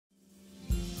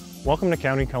Welcome to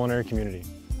County Culinary Community.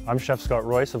 I'm Chef Scott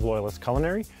Royce of Loyalist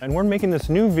Culinary, and we're making this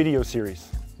new video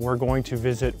series. We're going to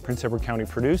visit Prince Edward County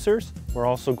producers, we're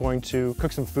also going to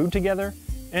cook some food together,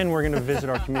 and we're going to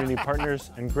visit our community partners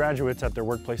and graduates at their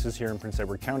workplaces here in Prince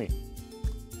Edward County.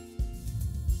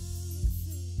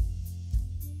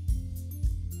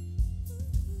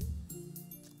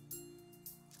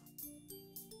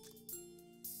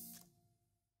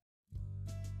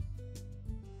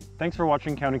 Thanks for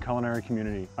watching County Culinary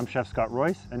Community. I'm Chef Scott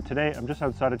Royce, and today I'm just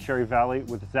outside of Cherry Valley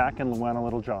with Zach and Luana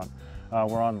Littlejohn.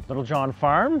 We're on Littlejohn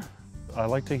Farm. I'd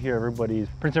like to hear everybody's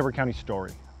Prince Edward County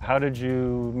story. How did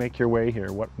you make your way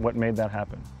here? What made that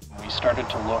happen? We started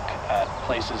to look at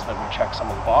places that would check some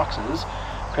of the boxes.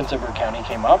 Prince Edward County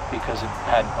came up because it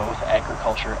had both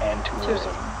agriculture and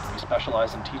tourism. We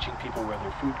specialize in teaching people where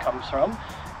their food comes from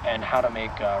and how to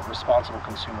make responsible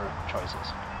consumer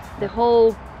choices. The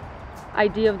whole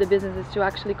idea of the business is to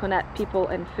actually connect people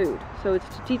and food. So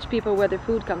it's to teach people where their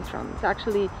food comes from.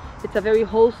 It's a very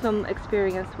wholesome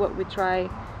experience what we try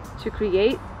to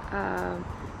create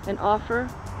and offer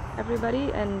everybody,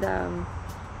 and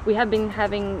we have been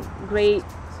having great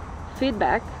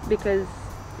feedback because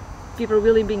people are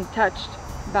really being touched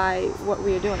by what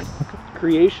we are doing.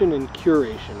 Creation and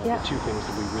curation are the two things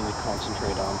that we really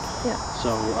concentrate on. Yeah. So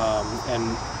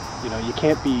and you know, you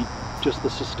can't be just the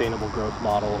sustainable growth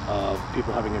model of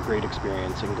people having a great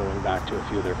experience and going back to a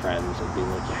few of their friends and being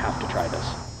like, you have to try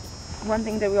this. One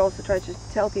thing that we also try to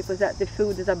tell people is that the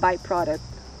food is a byproduct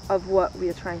of what we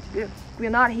are trying to do.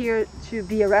 We're not here to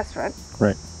be a restaurant,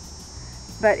 right?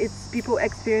 But it's people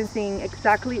experiencing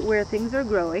exactly where things are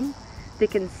growing. They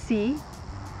can see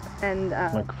and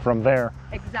like from there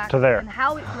exactly to there and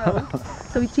how it grows.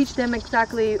 So we teach them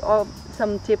exactly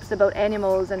some tips about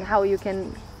animals and how you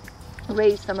can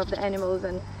raise some of the animals,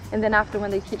 and then after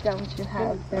when they sit down to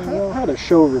have their meal. How to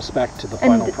show respect to the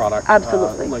final product.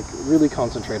 Absolutely. Like really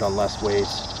concentrate on less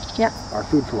waste. Yeah. Our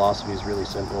food philosophy is really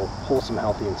simple: wholesome,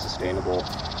 healthy, and sustainable.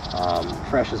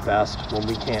 Fresh is best. When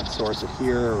we can't source it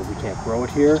here or we can't grow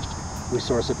it here, we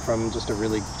source it from just a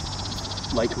really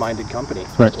like-minded company,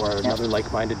 right, or another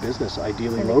like-minded business,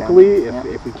 ideally locally.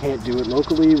 If we can't do it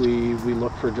locally, we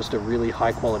look for just a really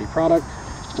high-quality product.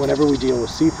 Whenever we deal with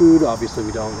seafood, obviously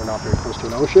we're not very close to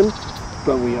an ocean,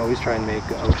 but we always try and make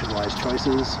ocean-wise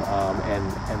choices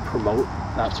and promote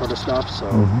that sort of stuff. So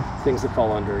things that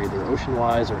fall under either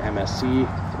ocean-wise or MSC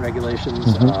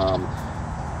regulations.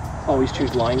 Always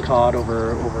choose line cod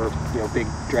over big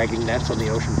dragging nets on the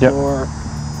ocean floor.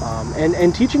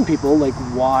 And teaching people like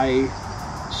why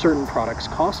certain products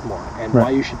cost more and why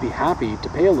you should be happy to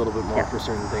pay a little bit more for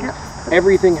certain things.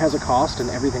 Everything has a cost and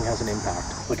everything has an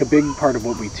impact. Like a big part of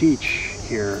what we teach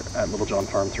here at Littlejohn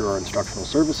Farm through our instructional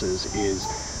services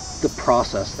is the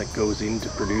process that goes into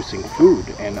producing food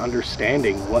and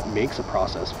understanding what makes a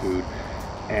processed food.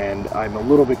 And I'm a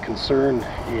little bit concerned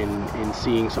in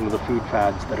seeing some of the food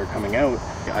fads that are coming out.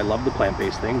 I love the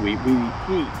plant-based thing. We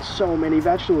eat so many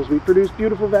vegetables. We produce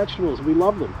beautiful vegetables. We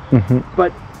love them.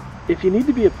 But if you need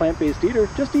to be a plant-based eater,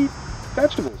 just eat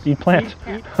vegetables. Eat plants.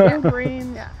 Eat whole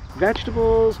grains,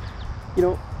 vegetables,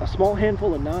 a small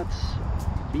handful of nuts,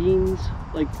 beans.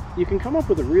 Like, you can come up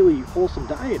with a really wholesome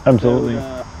diet. Absolutely.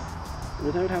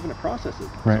 Without having to process it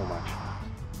so much.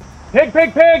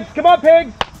 Pigs! Come on,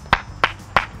 pigs!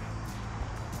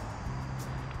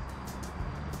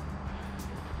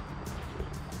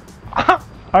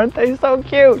 Aren't they so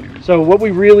cute? So what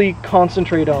we really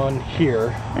concentrate on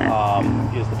here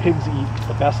is the pigs eat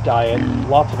the best diet,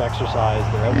 lots of exercise,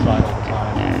 they're outside all the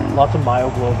time, lots of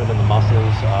myoglobin in the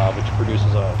muscles, which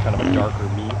produces a kind of a darker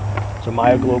meat. So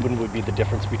myoglobin would be the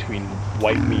difference between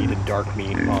white meat and dark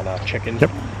meat on a chicken.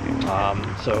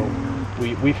 So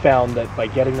we found that by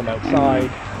getting them outside,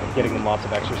 getting them lots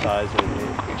of exercise,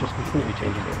 it just completely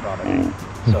changes their product.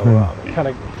 So it kind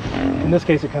of, in this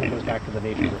case, it kind of goes back to the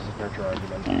nature versus nurture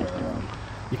argument, where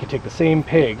you can take the same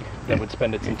pig that would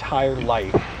spend its entire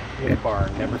life in a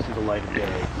barn, never see the light of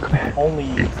day, only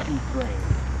eat grain,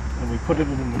 and we put it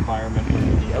in an environment where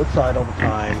you be outside all the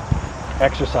time,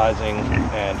 exercising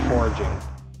and foraging.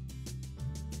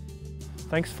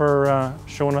 Thanks for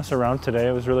showing us around today.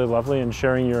 It was really lovely, and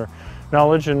sharing your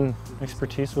knowledge and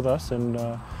expertise with us. And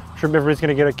I'm sure everybody's going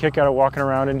to get a kick out of walking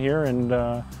around in here. And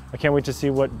I can't wait to see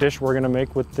what dish we're going to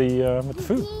make with the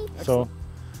food. So,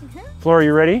 Flora, are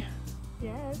you ready?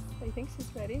 Yes, I think she's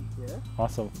ready. Yeah.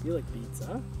 Awesome. You like beets,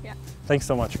 huh? Yeah. Thanks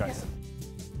so much, guys. Yeah.